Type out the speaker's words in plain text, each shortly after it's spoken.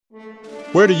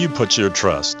Where do you put your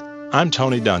trust? I'm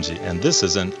Tony Dungy, and this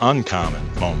is an uncommon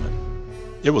moment.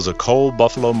 It was a cold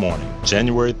Buffalo morning,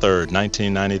 January 3rd,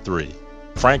 1993.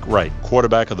 Frank Reich,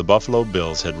 quarterback of the Buffalo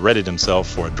Bills, had readied himself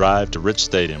for a drive to Rich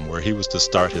Stadium where he was to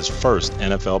start his first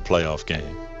NFL playoff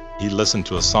game. He listened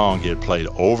to a song he had played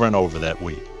over and over that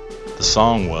week. The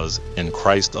song was In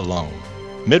Christ Alone.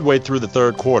 Midway through the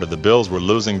third quarter, the Bills were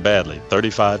losing badly,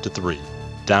 35-3.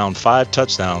 Down 5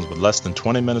 touchdowns with less than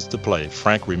 20 minutes to play,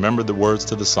 Frank remembered the words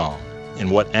to the song. In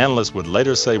what analysts would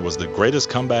later say was the greatest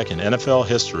comeback in NFL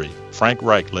history, Frank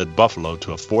Reich led Buffalo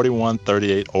to a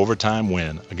 41-38 overtime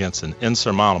win against an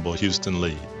insurmountable Houston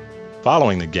lead.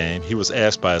 Following the game, he was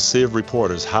asked by a sea of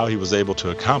reporters how he was able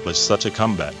to accomplish such a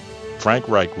comeback. Frank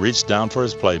Reich reached down for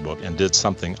his playbook and did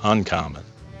something uncommon.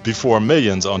 Before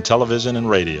millions on television and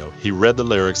radio, he read the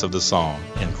lyrics of the song,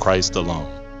 In Christ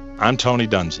Alone. I'm Tony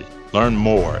Dungy. Learn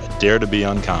more at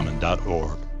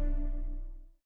daretobeuncommon.org.